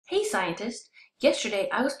scientist! Yesterday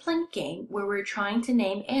I was playing a game where we were trying to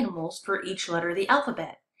name animals for each letter of the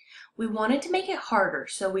alphabet. We wanted to make it harder,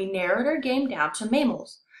 so we narrowed our game down to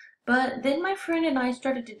mammals. But then my friend and I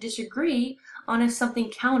started to disagree on if something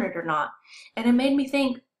counted or not, and it made me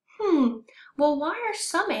think, well, why are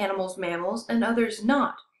some animals mammals and others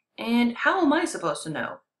not? And how am I supposed to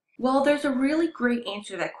know? Well, there's a really great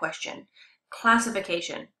answer to that question: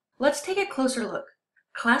 classification. Let's take a closer look.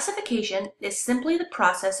 Classification is simply the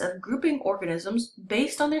process of grouping organisms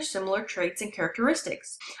based on their similar traits and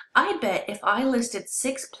characteristics. I bet if I listed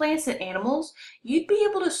 6 plants and animals, you'd be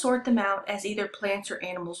able to sort them out as either plants or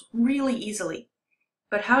animals really easily.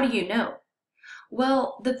 But how do you know?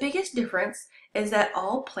 Well, the biggest difference is that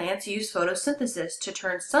all plants use photosynthesis to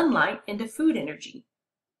turn sunlight into food energy,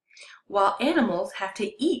 while animals have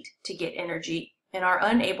to eat to get energy and are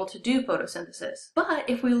unable to do photosynthesis. But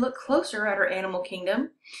if we look closer at our animal kingdom,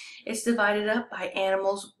 it's divided up by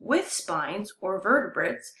animals with spines, or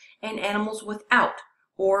vertebrates, and animals without,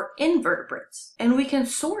 or invertebrates. And we can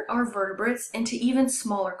sort our vertebrates into even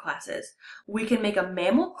smaller classes. We can make a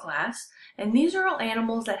mammal class, and these are all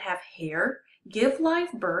animals that have hair, give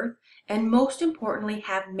live birth, and most importantly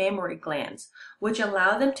have mammary glands, which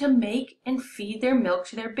allow them to make and feed their milk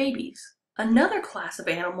to their babies. Another class of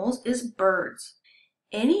animals is birds.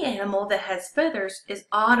 Any animal that has feathers is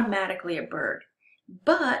automatically a bird,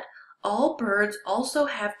 but all birds also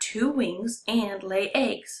have 2 wings and lay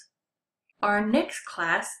eggs. Our next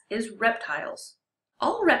class is reptiles.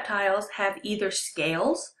 All reptiles have either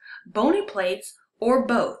scales, bony plates, or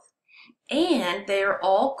both, and they are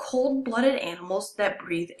all cold-blooded animals that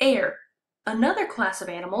breathe air. Another class of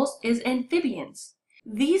animals is amphibians.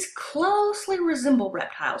 These closely resemble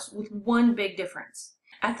reptiles with one big difference.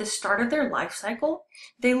 At the start of their life cycle,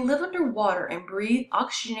 they live underwater and breathe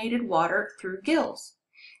oxygenated water through gills.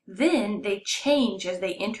 Then they change as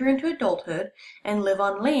they enter into adulthood and live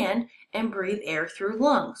on land and breathe air through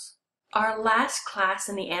lungs. Our last class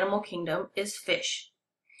in the animal kingdom is fish.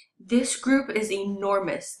 This group is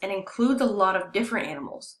enormous and includes a lot of different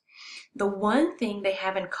animals. The one thing they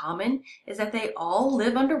have in common is that they all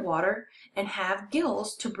live underwater and have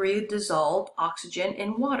gills to breathe dissolved oxygen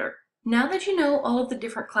in water. Now that you know all of the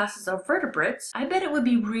different classes of vertebrates, I bet it would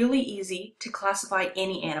be really easy to classify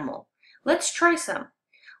any animal. Let's try some.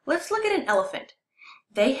 Let's look at an elephant.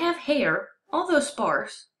 They have hair, although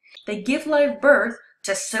sparse. They give live birth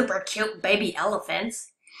to super cute baby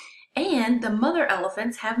elephants. And the mother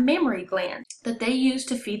elephants have mammary glands that they use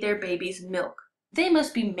to feed their babies milk. They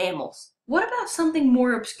must be mammals. What about something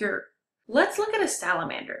more obscure? Let's look at a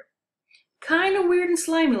salamander. Kind of weird and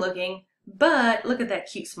slimy looking, but look at that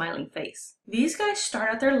cute smiling face. These guys start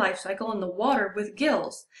out their life cycle in the water with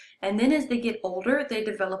gills, and then as they get older, they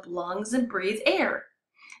develop lungs and breathe air.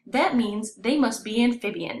 That means they must be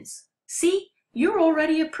amphibians. See, you're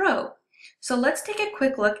already a pro. So let's take a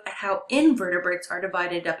quick look at how invertebrates are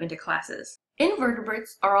divided up into classes.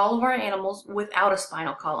 Invertebrates are all of our animals without a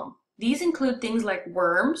spinal column. These include things like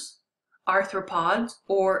worms, arthropods,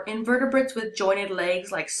 or invertebrates with jointed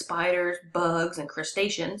legs like spiders, bugs, and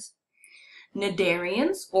crustaceans,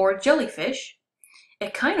 cnidarians, or jellyfish,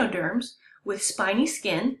 echinoderms with spiny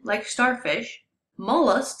skin like starfish,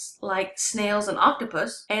 mollusks like snails and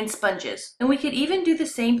octopus, and sponges. And we could even do the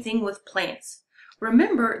same thing with plants.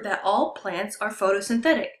 Remember that all plants are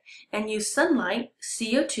photosynthetic and use sunlight,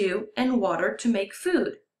 CO2, and water to make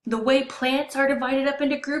food. The way plants are divided up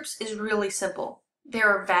into groups is really simple. There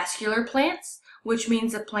are vascular plants, which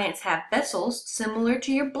means the plants have vessels similar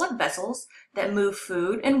to your blood vessels that move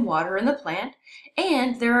food and water in the plant,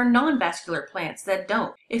 and there are non-vascular plants that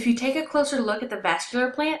don't. If you take a closer look at the vascular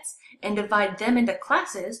plants and divide them into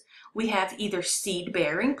classes, we have either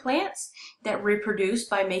seed-bearing plants that reproduce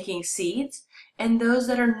by making seeds, and those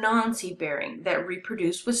that are non-seed-bearing that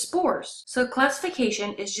reproduce with spores. So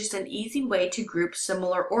classification is just an easy way to group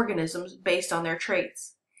similar organisms based on their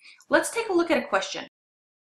traits. Let's take a look at a question.